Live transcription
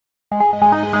It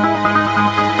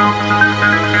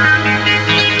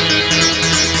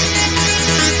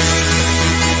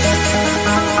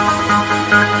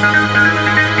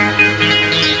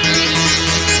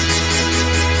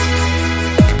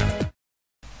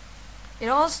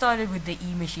all started with the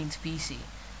E-Machines PC,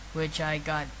 which I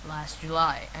got last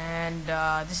July, and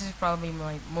this is probably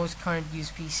my most current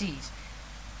used PCs.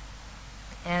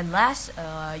 And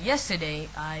yesterday,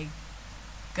 I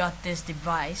got this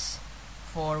device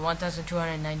for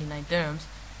 1,299 dirhams,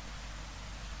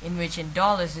 in which in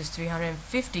dollars is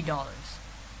 $350.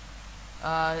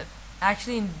 Uh,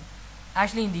 actually, in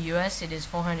the US it is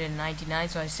 499,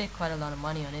 so I saved quite a lot of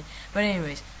money on it. But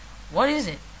anyways, what is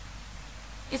it?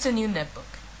 It's a new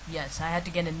netbook. Yes, I had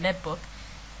to get a netbook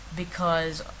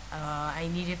because I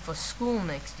need it for school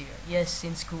next year. Yes,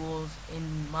 in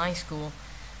my school,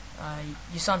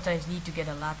 you sometimes need to get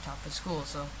a laptop for school,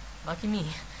 so lucky me.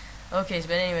 Okay,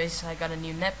 but anyways, I got a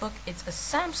new netbook. It's a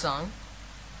Samsung,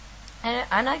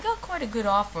 and I got quite a good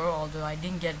offer, although I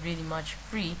didn't get really much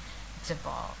free, except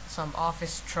for some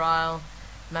Office trial,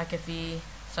 McAfee,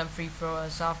 some free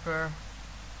software,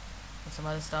 and some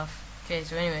other stuff. Okay,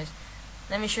 so anyways,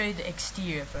 let me show you the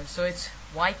exterior first. So it's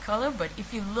white color, but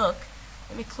if you look,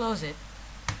 let me close it.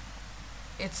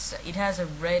 It has a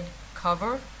red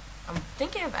cover. I'm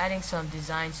thinking of adding some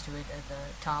designs to it at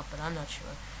the top, but I'm not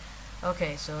sure.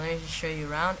 Okay, so let me just show you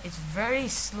around. It's very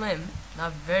slim,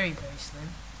 not very slim,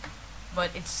 but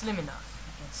it's slim enough.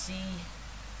 You can see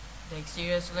the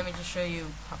exterior. So let me just show you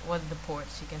what are the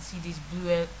ports. You can see these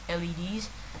blue LEDs.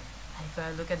 If I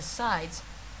look at the sides,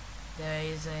 there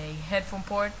is a headphone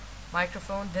port,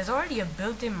 microphone. There's already a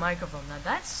built-in microphone. Now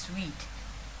that's sweet.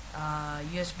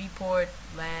 USB port,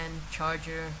 LAN,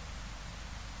 charger,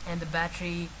 and the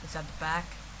battery is at the back.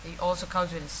 It also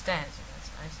comes with a stand, so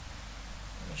that's nice.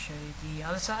 Let me show you the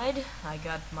other side. I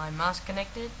got my mouse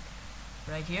connected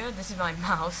right here. This is my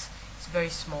mouse. It's very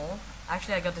small.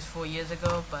 Actually, I got this 4 years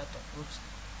ago, but oops.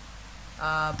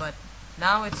 But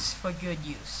now it's for good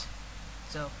use.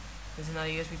 So there's another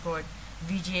USB port,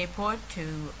 VGA port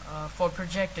for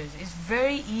projectors. It's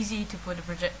very easy to put a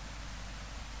project.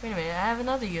 Wait a minute, I have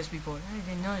another USB port. I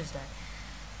didn't notice that.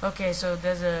 Okay, so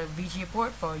there's a VGA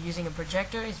port for using a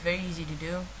projector. It's very easy to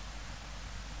do.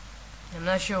 I'm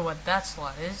not sure what that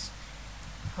slot is.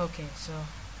 Okay, so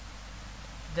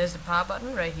there's the power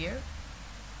button right here.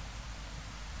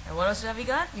 And what else have we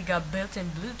got? We got built-in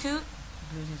Bluetooth.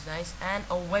 Bluetooth's nice, and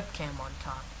a webcam on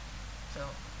top. So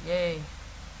yay!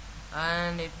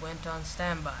 And it went on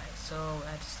standby, so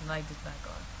I have to slide this back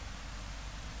on.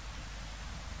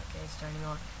 Okay, it's turning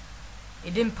on.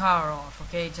 It didn't power off,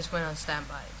 okay, it just went on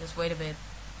standby. Just wait a bit.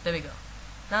 There we go.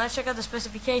 Now let's check out the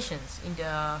specifications in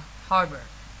the hardware.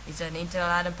 It's an Intel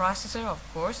Atom processor, of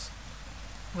course.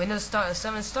 Windows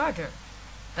 7 starter.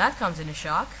 That comes in a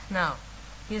shock. Now,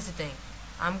 here's the thing.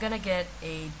 I'm gonna get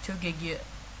a 8 gig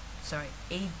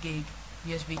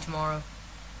USB tomorrow,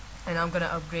 and I'm gonna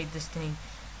upgrade this thing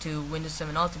to Windows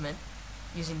 7 Ultimate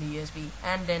using the USB,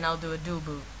 and then I'll do a dual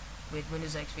boot with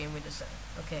Windows XP and Windows 7.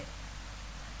 Okay.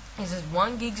 It says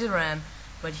 1 gigs of RAM,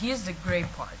 but here's the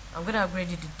great part. I'm gonna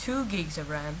upgrade it to 2 gigs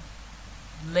of RAM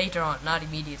later on, not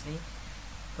immediately.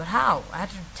 But how? I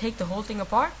have to take the whole thing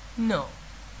apart? No.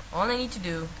 All I need to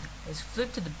do is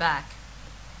flip to the back,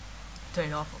 turn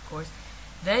it off, of course.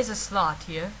 There is a slot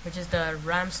here, which is the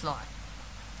RAM slot.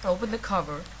 Open the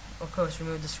cover, of course,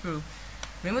 remove the screw.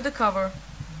 Remove the cover,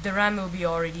 the RAM will be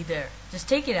already there. Just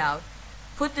take it out,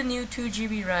 put the new 2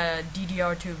 GB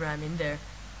DDR2 RAM in there,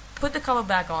 put the cover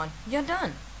back on, you're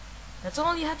done. That's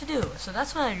all you have to do. So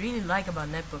that's what I really like about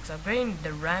netbooks. Upgrading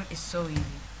the RAM is so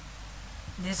easy.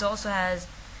 This also has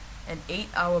an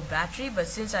 8-hour battery, but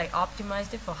since I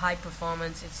optimized it for high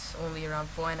performance, it's only around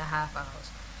 4.5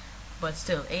 hours. But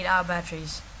still, 8-hour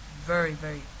batteries, very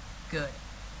good.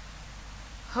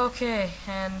 Okay,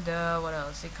 and what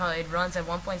else? It runs at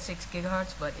 1.6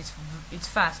 gigahertz, but it's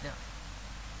fast enough.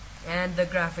 And the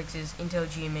graphics is Intel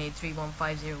GMA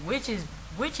 3150,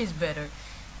 which is better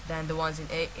than the ones in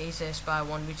Acer Aspire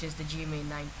 1, which is the GMA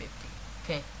 950.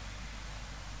 Okay.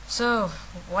 So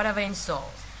what have I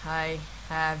installed? I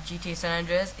have GTA San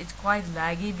Andreas. It's quite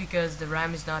laggy because the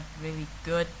RAM is not really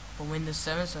good for Windows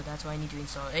 7, so that's why I need to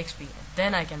install XP, and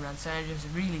then I can run San Andreas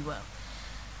really well.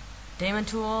 Daemon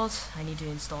tools, I need to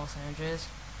install San Andreas.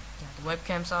 The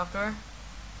webcam software.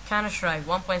 Counter-Strike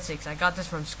 1.6, I got this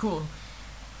from school.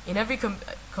 In every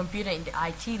computer in the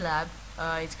IT lab,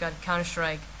 it's got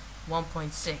Counter-Strike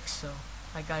 1.6, so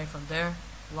I got it from there.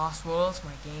 Lost Worlds,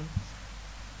 my game.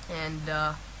 And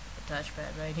the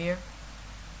touchpad right here.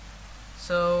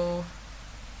 So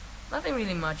nothing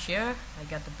really much here. I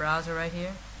got the browser right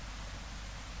here.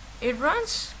 It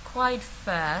runs quite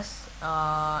fast,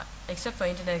 except for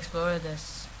Internet Explorer.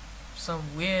 There's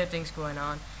some weird things going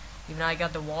on. Even I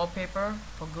got the wallpaper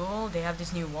for Google. They have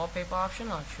this new wallpaper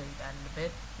option. I'll show you that in a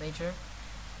bit later.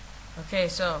 Okay,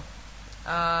 so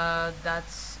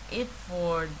that's it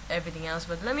for everything else,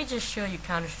 but let me just show you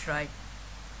Counter-Strike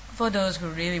for those who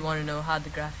really want to know how the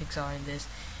graphics are in this.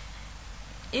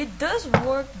 It does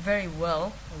work very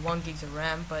well on 1 gig of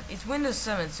RAM, but it's Windows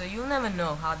 7, so you'll never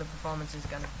know how the performance is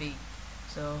gonna be.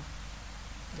 So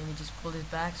let me just pull this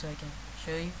back so I can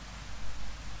show you,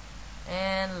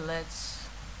 and let's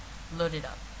load it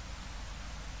up.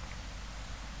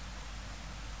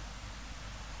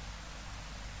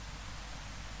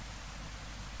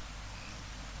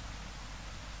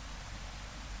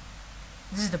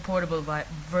 This is the portable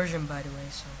version, by the way.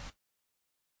 So,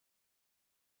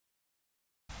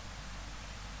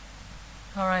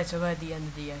 alright, so we're at the end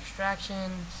of the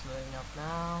extraction. It's loading up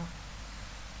now.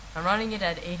 I'm running it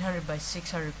at 800 by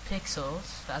 600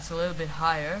 pixels. That's a little bit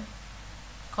higher.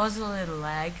 Causes a little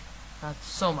lag, not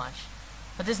so much.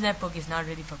 But this netbook is not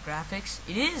ready for graphics.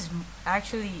 It is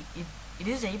actually it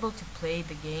is able to play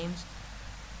the games,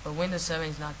 but Windows 7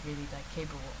 is not really that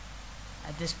capable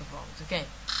at this performance. Okay.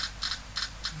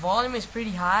 Volume is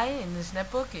pretty high in this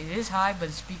netbook. It is high, but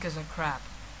the speakers are crap,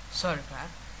 sort of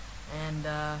crap, and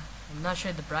I'm not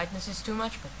sure the brightness is too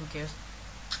much, but who cares.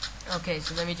 Okay,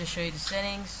 so let me just show you the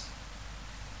settings.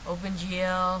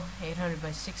 OpenGL 800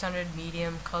 by 600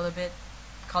 medium color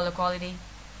quality,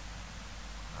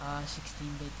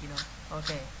 16-bit, you know.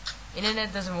 Okay,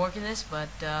 internet doesn't work in this, but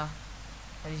at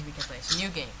least we can play. It's a new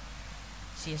game.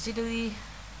 CS Italy.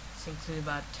 It's include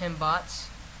about 10 bots.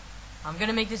 I'm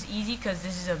gonna make this easy because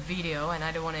this is a video and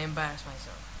I don't want to embarrass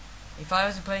myself. If I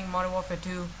was playing Modern Warfare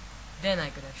 2, then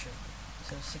I could have shown you.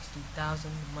 So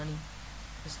 60,000 money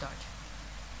to start.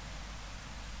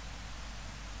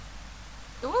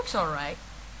 It works alright.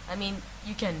 I mean,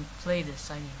 you can play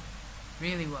this, I mean,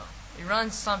 really well. It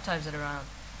runs sometimes at around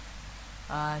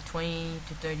 20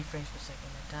 to 30 frames per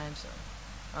second at times. So,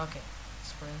 okay,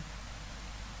 let's play.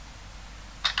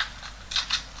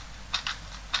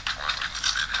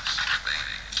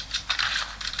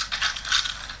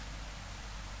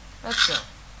 Let's go.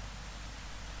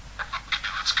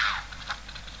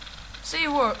 See,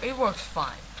 it works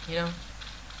fine, you know?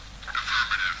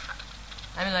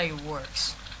 I mean, like, it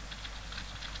works.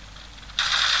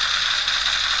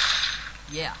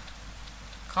 Yeah.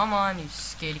 Come on, you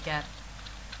scaredy cat.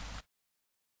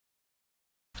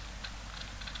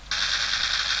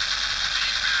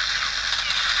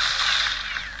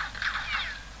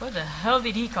 Where the hell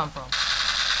did he come from?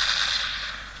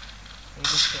 Can we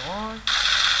just go on?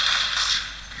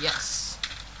 Yes.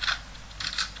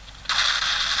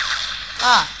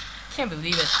 Ah, can't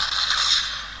believe it.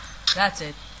 That's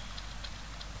it.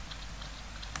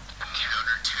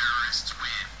 Counter-terrorists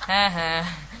win. Haha.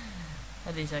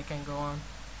 At least I can go on.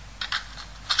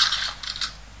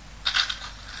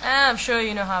 I'm sure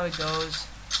you know how it goes.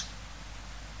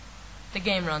 The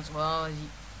game runs well,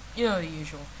 you know, the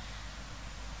usual.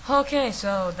 Okay,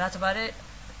 so that's about it.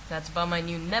 That's about my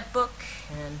new netbook,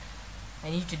 and I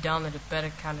need to download a better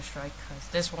Counter-Strike because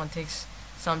this one takes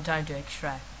some time to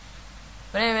extract.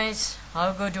 But anyways,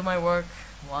 I'll go do my work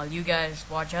while you guys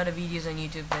watch other videos on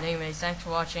YouTube. But anyways, thanks for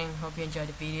watching. Hope you enjoyed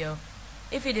the video.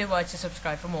 If you did, watch and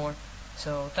subscribe for more.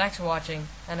 So thanks for watching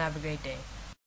and have a great day.